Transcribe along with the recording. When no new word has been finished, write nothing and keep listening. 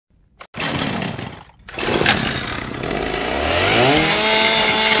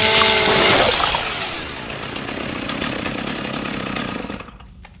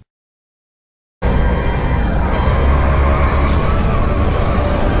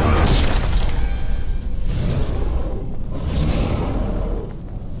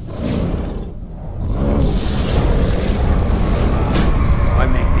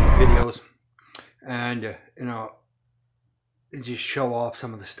just show off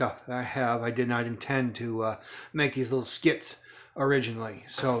some of the stuff that I have. I did not intend to make these little skits originally.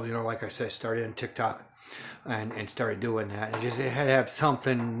 So, you know, like I said, I started on TikTok and started doing that. It had to have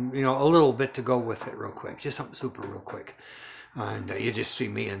something, you know, a little bit to go with it real quick. Just something super real quick. And you just see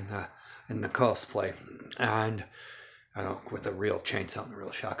me in the cosplay. And, I don't know, with a real chainsaw and a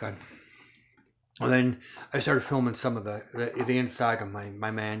real shotgun. And then I started filming some of the inside of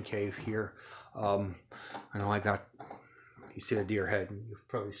my man cave here. I know I got, you see the deer head, and you've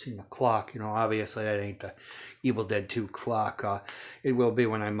probably seen the clock. You know, obviously that ain't the Evil Dead 2 clock. It will be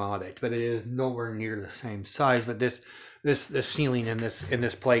when I mod it, but it is nowhere near the same size. But this ceiling in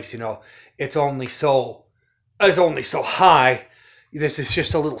this place, you know, it's only so high. This is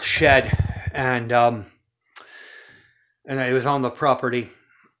just a little shed, and it was on the property.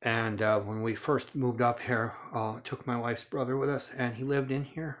 And when we first moved up here, took my wife's brother with us, and he lived in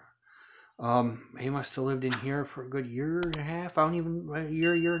here. He must have lived in here for a good year and a half. A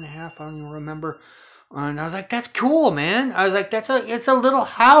year and a half. I don't even remember. And I was like, that's cool, man. I was like, it's a little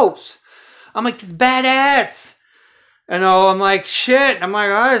house. I'm like, it's badass. And I'm like, shit. I'm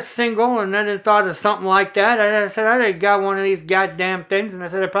like, I was single, and then I thought of something like that. I said, I got one of these goddamn things, and I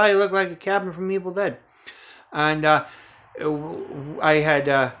said, it probably looked like a cabin from Evil Dead. And I had,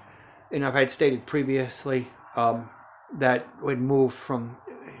 I had stated previously that we'd moved from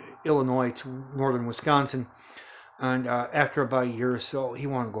Illinois to northern Wisconsin, and after about a year or so, he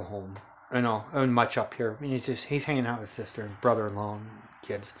wanted to go home. You know, and much up here. I mean, he's hanging out with his sister and brother-in-law and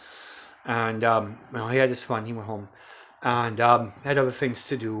kids, and you know, he had his fun. He went home, and had other things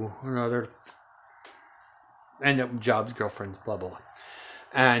to do, end up jobs, girlfriends, blah blah blah.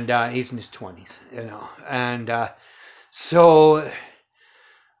 And he's in his 20s, you know, and so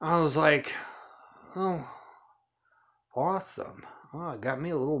I was like, oh, awesome. Oh, it got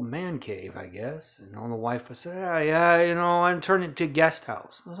me a little man cave, I guess. And the wife was said, yeah, you know, I'm turning it to a guest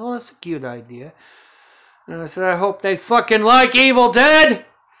house. I said, oh, that's a cute idea. And I said, I hope they fucking like Evil Dead.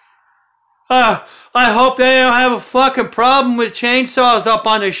 I hope they don't have a fucking problem with chainsaws up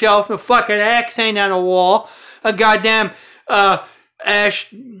on the shelf and a fucking axe hanging on the wall. A goddamn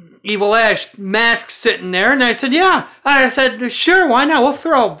Evil Ash mask sitting there. And I said, yeah. I said, sure, why not? We'll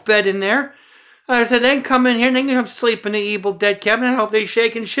throw a bed in there. I said, they can come in here and they can come sleep in the Evil Dead cabin. I hope they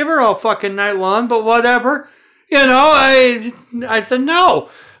shake and shiver all fucking night long, but whatever. You know, I said, no.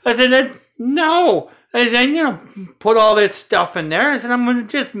 I said, no. I said, you know, put all this stuff in there. I said, I'm going to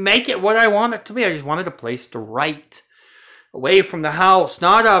just make it what I want it to be. I just wanted a place to write. Away from the house.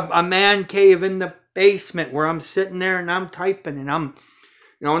 Not a man cave in the basement where I'm sitting there and I'm typing and I'm,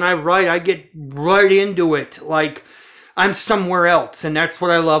 you know, when I write, I get right into it. Like I'm somewhere else. And that's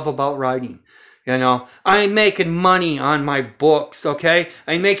what I love about writing. You know, I'm making money on my books, okay?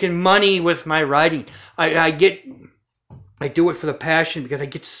 I'm making money with my writing. I do it for the passion because I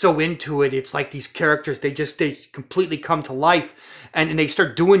get so into it. It's like these characters, they completely come to life and they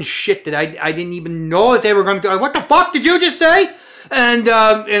start doing shit that I didn't even know that they were going to do. What the fuck did you just say? And,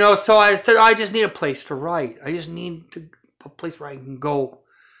 you know, so I said, I just need a place to write. I just need a place where I can go.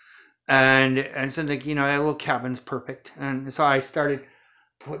 And so, like, you know, that little cabin's perfect. And so I started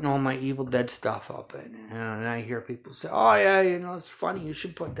putting all my Evil Dead stuff up, and I hear people say, "Oh yeah, you know, it's funny. You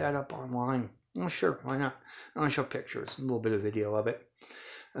should put that up online." Well, sure, why not? I'll show pictures, a little bit of video of it,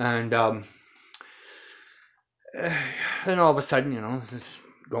 and then all of a sudden, you know, just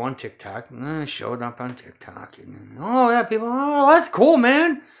go on TikTok, and I showed up on TikTok, and oh yeah, people, oh that's cool,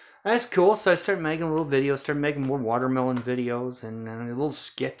 man. That's cool. So I started making little videos, started making more watermelon videos and little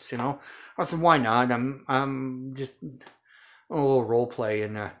skits. You know, I said, why not? I'm just a little role play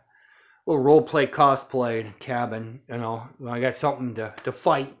and a little role play cosplay in a cabin, you know. I got something to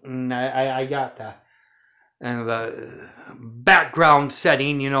fight, and I got that. And the background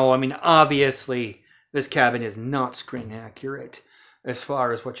setting, you know, I mean, obviously this cabin is not screen accurate as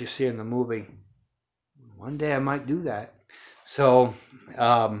far as what you see in the movie. One day I might do that. So,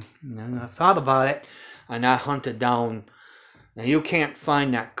 and I thought about it, and I hunted down. Now you can't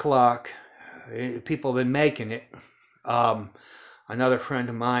find that clock. People have been making it. Another friend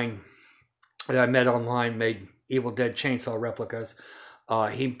of mine that I met online made Evil Dead chainsaw replicas.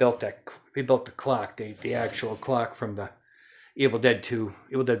 He built the clock, the actual clock from the Evil Dead 2,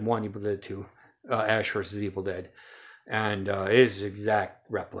 Evil Dead 1, Evil Dead 2, Ash versus Evil Dead. And it is an exact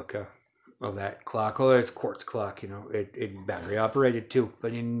replica of that clock. Oh, it's quartz clock, you know, it battery operated too,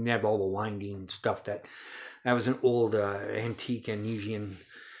 but it didn't have all the winding stuff that was an old antique Indonesian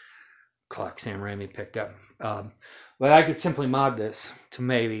clock Sam Raimi picked up. But I could simply mod this to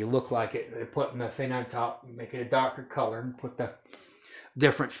maybe look like it, putting the thing on top, make it a darker color, and put the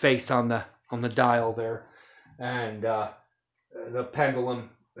different face on the dial there, and the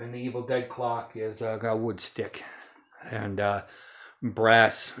pendulum and the Evil Dead clock is got a wood stick and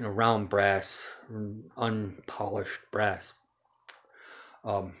brass, round brass, unpolished brass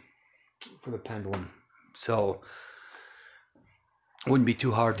for the pendulum. So it wouldn't be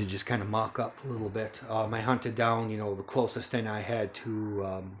too hard to just kind of mock up a little bit. I hunted down, the closest thing I had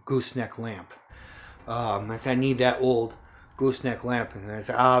to gooseneck lamp. I said, I need that old gooseneck lamp. And it's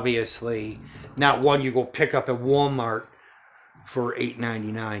obviously not one you go pick up at Walmart for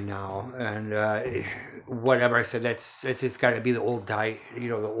 $8.99 now. And whatever, I said, it's got to be the old the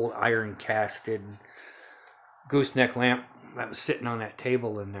old iron casted gooseneck lamp that was sitting on that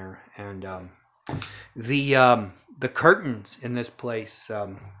table in there. And the curtains in this place,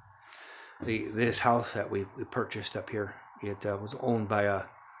 this house that we purchased up here, it was owned by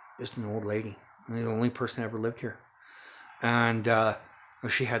just an old lady. I mean, the only person that ever lived here. And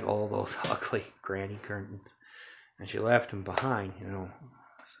she had all those ugly granny curtains. And she left them behind,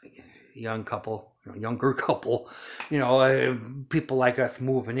 It's like a young couple, younger couple, people like us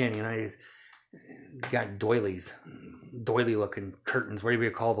moving in, got doily looking curtains, whatever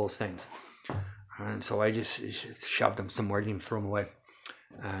you call those things. And so I just shoved them somewhere, didn't even throw them away.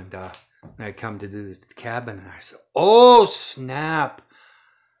 And I come to do the cabin, and I said, oh, snap.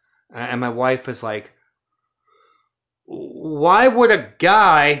 And my wife was like, why would a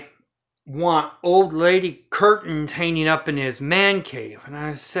guy want old lady curtains hanging up in his man cave? And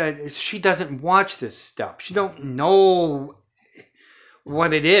I said, she doesn't watch this stuff. She don't know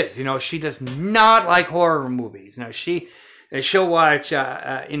what it is. She does not like horror movies. Now, she'll watch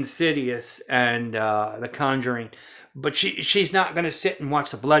Insidious and The Conjuring, but she's not going to sit and watch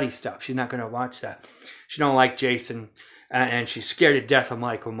the bloody stuff. She's not going to watch that. She don't like Jason, and she's scared to death of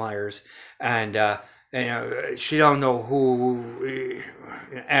Michael Myers, and she don't know who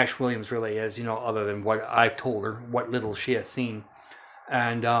Ash Williams really is, other than what I've told her, what little she has seen.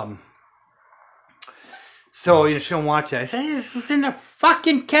 And so, she don't watch that. I said, this was in the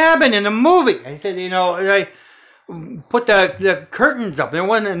fucking cabin in the movie. I said, I put the curtains up. There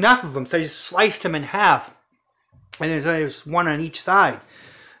wasn't enough of them, so I just sliced them in half. And there's one on each side.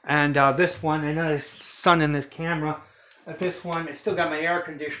 And this one, I know there's sun in this camera. This one, it's still got my air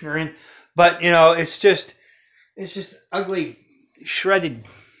conditioner in. But, it's just ugly, shredded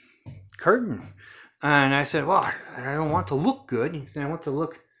curtain. And I said, well, I don't want to look good. He said, I want to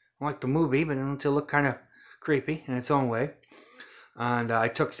look like the movie, but I want to look kind of creepy in its own way. And I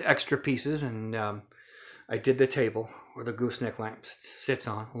took extra pieces, and I did the table where the gooseneck lamp sits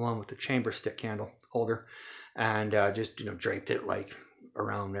on, along with the chamber stick candle holder, and just, draped it like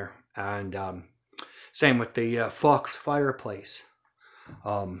around there. And same with the Fox fireplace.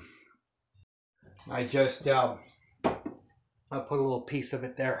 I just I put a little piece of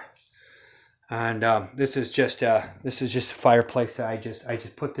it there, and this is just a fireplace. I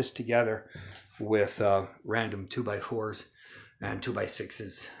just put this together with random 2x4s and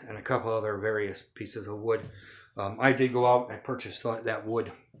 2x6s and a couple other various pieces of wood. I did go out and I purchased that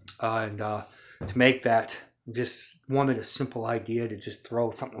wood, and to make that, just wanted a simple idea to just throw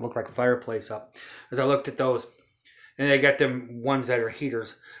something that looked like a fireplace up. As I looked at those, and they got them ones that are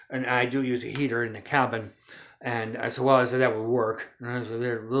heaters, and I do use a heater in the cabin. And I said, well, I said that would work. And I said,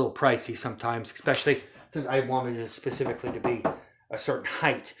 they're a little pricey sometimes, especially since I wanted it specifically to be a certain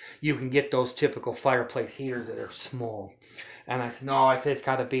height. You can get those typical fireplace heaters that are small. And I said, no, I said it's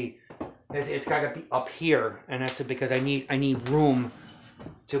got to be up here. And I said, because I need room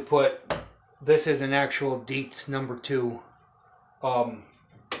to put. This is an actual Dietz #2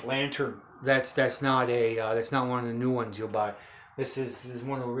 lantern. That's not one of the new ones you'll buy. This is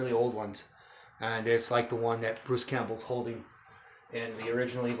one of the really old ones, and it's like the one that Bruce Campbell's holding in the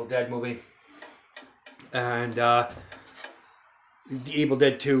original Evil Dead movie, and the Evil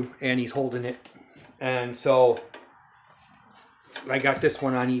Dead 2, and he's holding it. And so I got this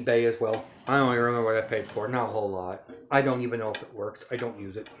one on eBay as well. I don't even remember what I paid for. Not a whole lot. I don't even know if it works. I don't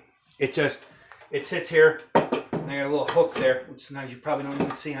use it. It sits here. I got a little hook there, which sometimes you probably don't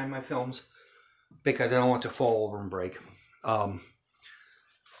even see on my films, because I don't want it to fall over and break. And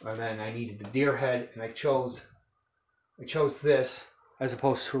then I needed the deer head, and I chose this as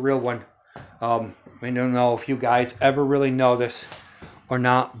opposed to a real one. I don't know if you guys ever really know this or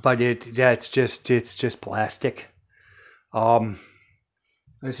not, but it's just plastic.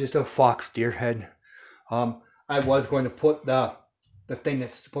 It's just a fox deer head. I was going to put the thing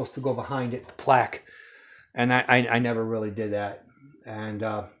that's supposed to go behind it, the plaque, and I never really did that. And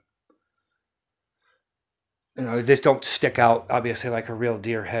this don't stick out obviously like a real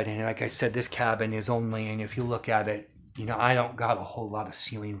deer head. And like I said, this cabin is only, and if you look at it, I don't got a whole lot of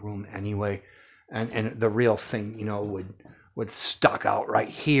ceiling room anyway, and the real thing would would stuck out right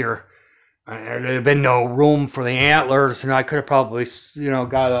here. And there'd been no room for the antlers, and I could have probably, you know,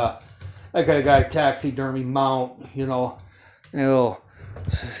 got a taxidermy mount, you know, a little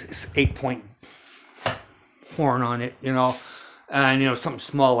 8-point horn on it, you know, and, you know, something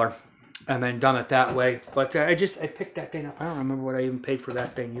smaller, and then done it that way. But I picked that thing up. I don't remember what I even paid for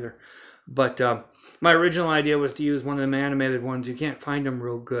that thing either. But my original idea was to use one of them animated ones. You can't find them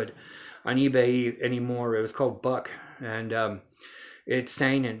real good on eBay anymore. It was called Buck, and it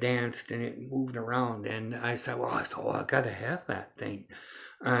sang and danced and it moved around. And I said, well, I gotta have that thing.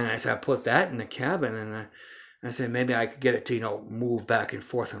 And I said, I put that in the cabin, and I said maybe I could get it to, you know, move back and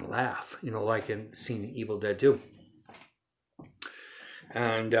forth and laugh, you know, like in seeing Evil Dead 2.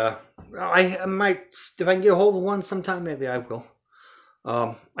 And I might, if I can get a hold of one sometime, maybe I will.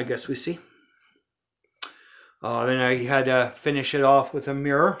 I guess we see. Then I had to finish it off with a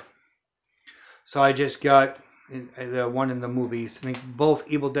mirror. So I just got the one in the movies. I think both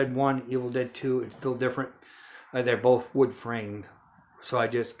Evil Dead 1, Evil Dead 2, it's still different. They're both wood framed. So I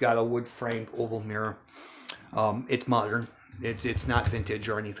just got a wood framed oval mirror. It's modern. It's not vintage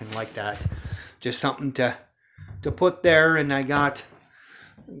or anything like that. Just something to put there. And I got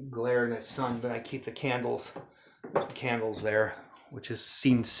glare in the sun, but I keep the candles there, which is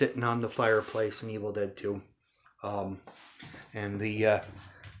seen sitting on the fireplace in Evil Dead 2. And the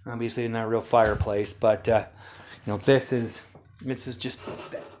obviously not a real fireplace, but you know, this is just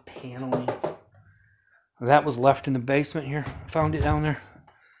that paneling that was left in the basement here. Found it down there.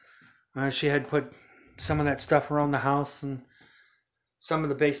 She had put some of that stuff around the house, and some of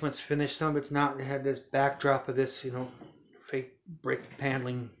the basement's finished, some of it's not. They had this backdrop of this, you know, fake brick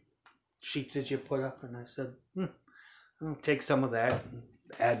paneling sheets that you put up, and I said, I'll take some of that and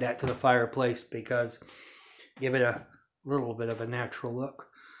add that to the fireplace, because give it a little bit of a natural look.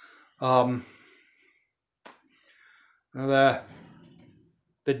 The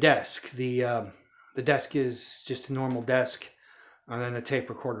desk, the desk is just a normal desk, and then the tape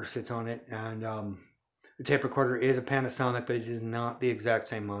recorder sits on it, and the tape recorder is a Panasonic, but it is not the exact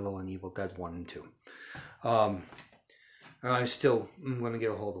same model in Evil Dead 1 and 2. I'm going to get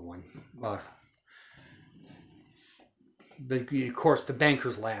a hold of one. But of course, the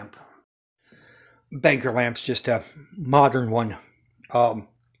banker's lamp. Banker lamp's just a modern one.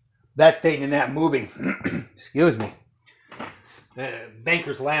 That thing in that movie, excuse me,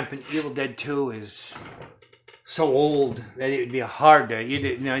 banker's lamp in Evil Dead 2 is so old that it would be hard to,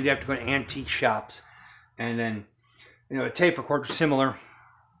 you'd have to go to antique shops. And then, you know, a tape recorder similar.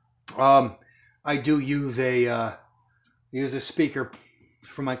 I do use a speaker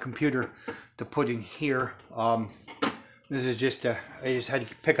for my computer to put in here. This is just I just had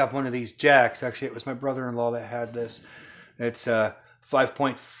to pick up one of these jacks. Actually, it was my brother-in-law that had this. It's a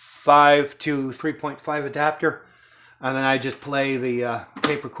 5.5 to 3.5 adapter, and then I just play the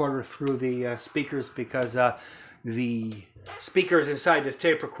tape recorder through the speakers, because the speakers inside this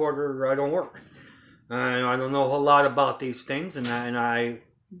tape recorder don't work. I don't know a whole lot about these things, and I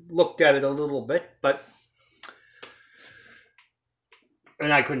looked at it a little bit,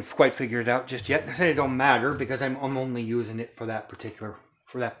 and I couldn't quite figure it out just yet. I said it don't matter, because I'm only using it for that particular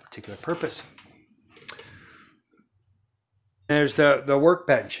purpose. There's the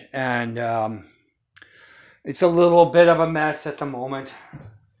workbench, and it's a little bit of a mess at the moment.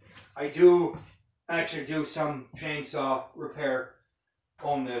 I do actually do some chainsaw repair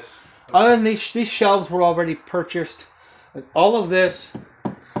on this. Other than these shelves were already purchased. All of this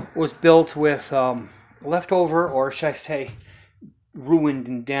was built with leftover, or should I say, ruined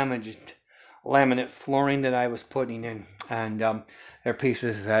and damaged laminate flooring that I was putting in, and they're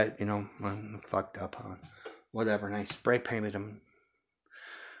pieces that, you know, I fucked up on, whatever, and I spray painted them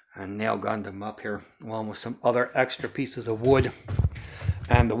and nail gunned them up here, along with some other extra pieces of wood.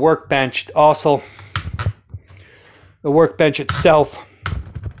 And the workbench also, the workbench itself,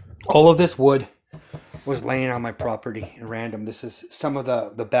 all of this wood was laying on my property at random. This is some of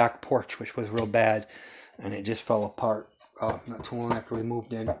the back porch, which was real bad, and it just fell apart not too long after we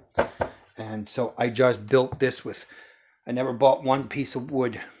moved in. And so I just built this with, I never bought one piece of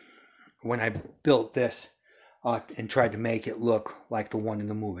wood when I built this, and tried to make it look like the one in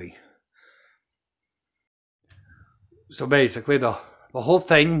the movie. So basically the whole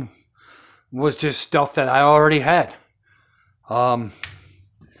thing was just stuff that I already had.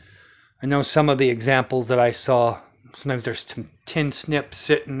 I know some of the examples that I saw, sometimes there's some tin snips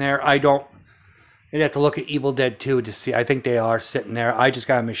sitting there. You'd have to look at Evil Dead 2 to see. I think they are sitting there. I just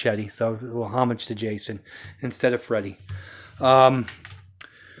got a machete, so a little homage to Jason instead of Freddy. So,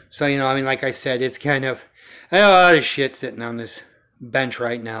 you know, I mean, like I said, it's kind of, I have a lot of shit sitting on this bench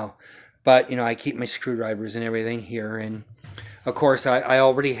right now. But, you know, I keep my screwdrivers and everything here. And of course, I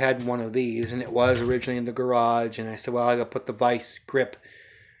already had one of these, and it was originally in the garage. And I said, well, I got to put the vice grip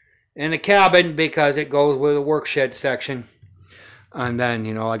in the cabin because it goes with the workshed section. And then,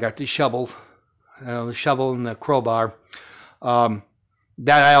 you know, I got the shovel and the crowbar.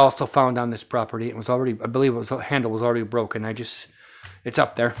 That I also found on this property. It was already, I believe the handle was already broken. It's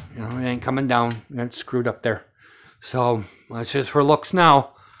up there. You know, it ain't coming down. It's screwed up there. So that's just for looks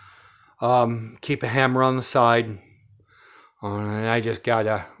now. Keep a hammer on the side. And I just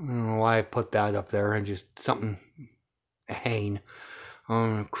gotta, I don't know why I put that up there. And just something, a hane.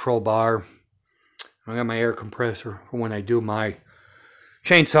 Crowbar. I got my air compressor for when I do my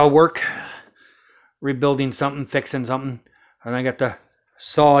chainsaw work. Rebuilding something, fixing something. And I got the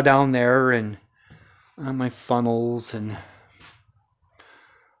saw down there and my funnels and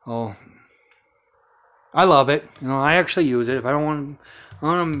I love it. You know, I actually use it. If I don't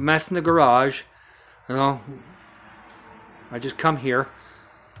want to mess in the garage, you know, I just come here.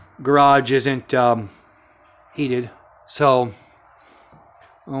 Garage isn't heated, so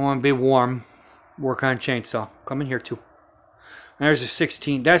I want to be warm. Work on chainsaw. Come in here too. And there's a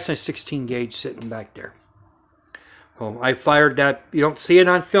 16. That's a 16 gauge sitting back there. Well, I fired that. You don't see it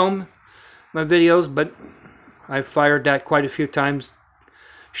on film, my videos, but I fired that quite a few times.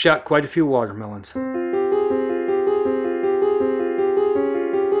 Shot quite a few watermelons.